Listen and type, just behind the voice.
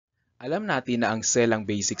Alam natin na ang cell ang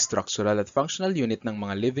basic structural at functional unit ng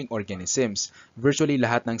mga living organisms. Virtually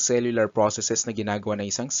lahat ng cellular processes na ginagawa ng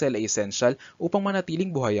isang cell ay essential upang manatiling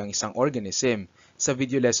buhay ang isang organism. Sa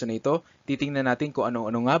video lesson na ito, titingnan natin kung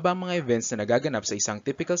ano-ano nga ba ang mga events na nagaganap sa isang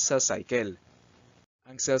typical cell cycle.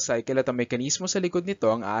 Ang cell cycle at ang mekanismo sa likod nito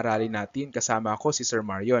ang aaralin natin kasama ako si Sir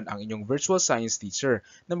Marion, ang inyong virtual science teacher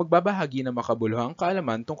na magbabahagi ng makabuluhang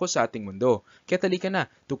kaalaman tungkol sa ating mundo. Kaya talika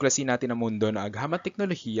na, tuklasin natin ang mundo na agham at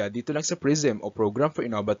teknolohiya dito lang sa PRISM o Program for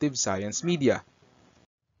Innovative Science Media.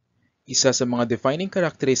 Isa sa mga defining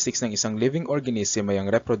characteristics ng isang living organism ay ang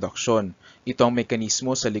reproduction. Ito ang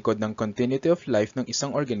mekanismo sa likod ng continuity of life ng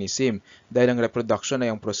isang organism dahil ang reproduction ay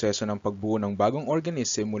ang proseso ng pagbuo ng bagong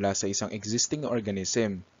organism mula sa isang existing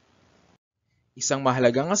organism. Isang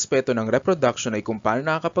mahalagang aspeto ng reproduction ay kung paano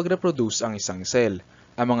nakakapag-reproduce ang isang cell.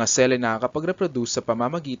 Ang mga cell ay nakakapag-reproduce sa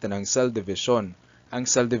pamamagitan ng cell division. Ang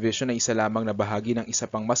cell division ay isa lamang na bahagi ng isa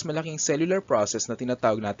pang mas malaking cellular process na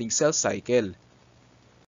tinatawag nating cell cycle.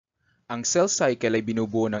 Ang cell cycle ay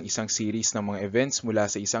binubuo ng isang series ng mga events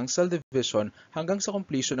mula sa isang cell division hanggang sa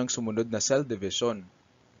completion ng sumunod na cell division.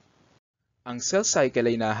 Ang cell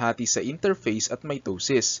cycle ay nahati sa interphase at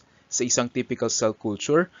mitosis. Sa isang typical cell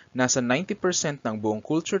culture, nasa 90% ng buong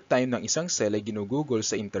culture time ng isang cell ay ginugugol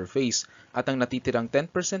sa interphase at ang natitirang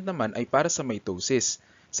 10% naman ay para sa mitosis.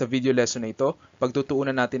 Sa video lesson na ito,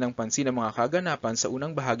 pagtutuunan natin ng pansin ang mga kaganapan sa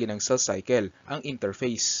unang bahagi ng cell cycle, ang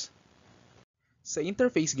interphase. Sa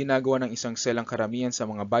interphase, ginagawa ng isang cell ang karamihan sa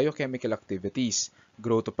mga biochemical activities,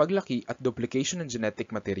 growth o paglaki at duplication ng genetic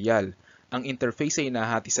material. Ang interphase ay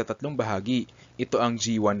nahati sa tatlong bahagi. Ito ang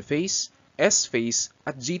G1 phase, S phase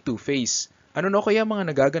at G2 phase. Ano kaya mga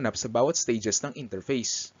nagaganap sa bawat stages ng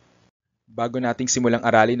interphase? Bago nating simulang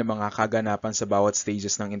aralin ang mga kaganapan sa bawat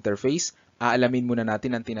stages ng interphase, aalamin muna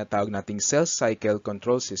natin ang tinatawag nating cell cycle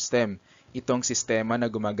control system. Ito ang sistema na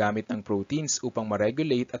gumagamit ng proteins upang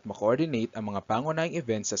ma-regulate at ma-coordinate ang mga pangunahing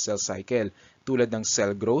events sa cell cycle tulad ng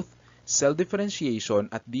cell growth, cell differentiation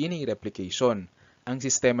at DNA replication. Ang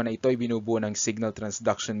sistema na ito ay binubuo ng signal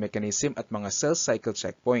transduction mechanism at mga cell cycle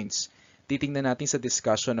checkpoints. Titingnan natin sa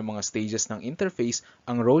discussion ng mga stages ng interphase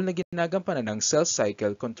ang role na ginagampanan ng cell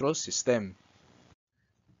cycle control system.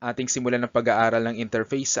 Ating simulan ng pag-aaral ng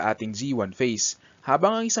interphase sa ating G1 phase.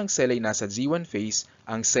 Habang ang isang cell ay nasa G1 phase,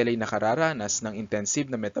 ang cell ay nakararanas ng intensive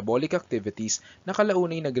na metabolic activities na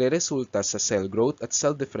kalaunay nagre-resulta sa cell growth at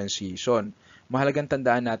cell differentiation. Mahalagang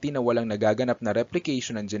tandaan natin na walang nagaganap na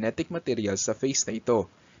replication ng genetic material sa phase na ito.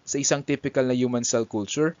 Sa isang typical na human cell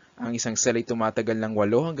culture, ang isang cell ay tumatagal ng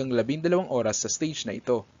 8 hanggang 12 oras sa stage na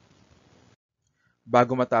ito.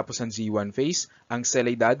 Bago matapos ang G1 phase, ang cell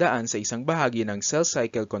ay dadaan sa isang bahagi ng cell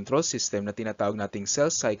cycle control system na tinatawag nating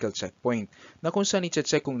cell cycle checkpoint, na kung saan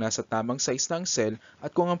i-check kung nasa tamang size na ang cell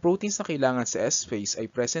at kung ang proteins na kailangan sa S phase ay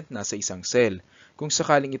present na sa isang cell. Kung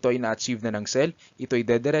sakaling ito ay na-achieve na ng cell, ito ay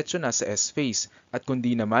dediretso na sa S phase, at kung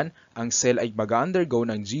di naman, ang cell ay mag-undergo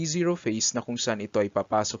ng G0 phase na kung saan ito ay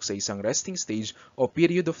papasok sa isang resting stage o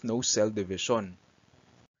period of no cell division.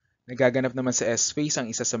 Nagaganap naman sa S-phase ang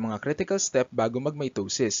isa sa mga critical step bago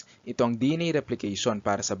mag-mitosis. Ito ang DNA replication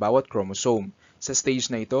para sa bawat chromosome. Sa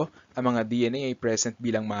stage na ito, ang mga DNA ay present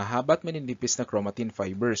bilang mahahaba at maninipis na chromatin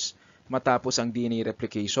fibers. Matapos ang DNA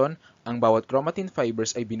replication, ang bawat chromatin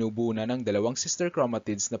fibers ay binubuo na ng dalawang sister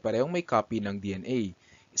chromatids na parehong may copy ng DNA.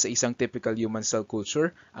 Sa isang typical human cell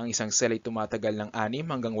culture, ang isang cell ay tumatagal ng 6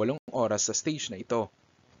 hanggang 8 oras sa stage na ito.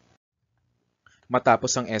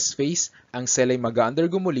 Matapos ang S-phase, ang cell ay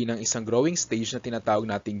mag-undergo muli ng isang growing stage na tinatawag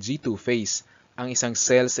nating G2 phase. Ang isang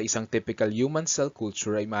cell sa isang typical human cell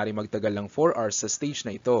culture ay maaaring magtagal ng 4 hours sa stage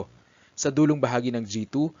na ito. Sa dulong bahagi ng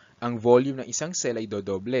G2, ang volume ng isang cell ay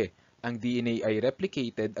dodoble. Ang DNA ay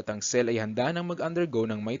replicated at ang cell ay handa nang mag-undergo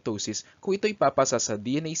ng mitosis kung ito ipapasa sa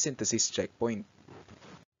DNA synthesis checkpoint.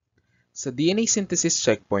 Sa DNA synthesis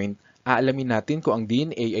checkpoint, aalamin natin kung ang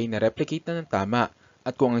DNA ay na-replicate na ng tama,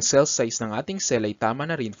 at kung ang cell size ng ating cell ay tama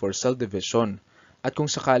na rin for cell division. At kung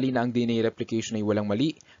sakali na ang DNA replication ay walang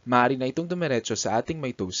mali, maaari na itong dumiretso sa ating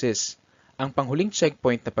mitosis. Ang panghuling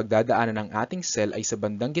checkpoint na pagdadaanan ng ating cell ay sa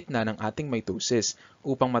bandang gitna ng ating mitosis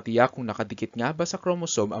upang matiyak kung nakadikit nga ba sa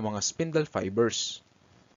chromosome ang mga spindle fibers.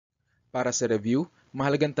 Para sa review,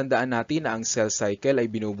 mahalagang tandaan natin na ang cell cycle ay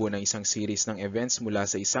binubuo ng isang series ng events mula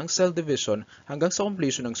sa isang cell division hanggang sa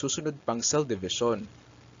completion ng susunod pang cell division.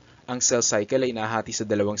 Ang cell cycle ay nahati sa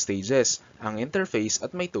dalawang stages, ang interphase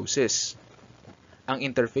at mitosis. Ang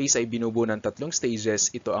interphase ay binubuo ng tatlong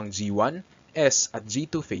stages, ito ang G1, S at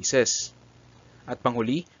G2 phases. At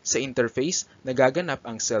panghuli, sa interphase, nagaganap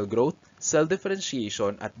ang cell growth, cell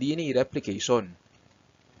differentiation at DNA replication.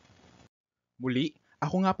 Muli,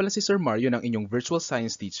 Ako nga pala si Sir Mario ng inyong virtual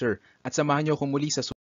science teacher at samahan niyo ako muli sa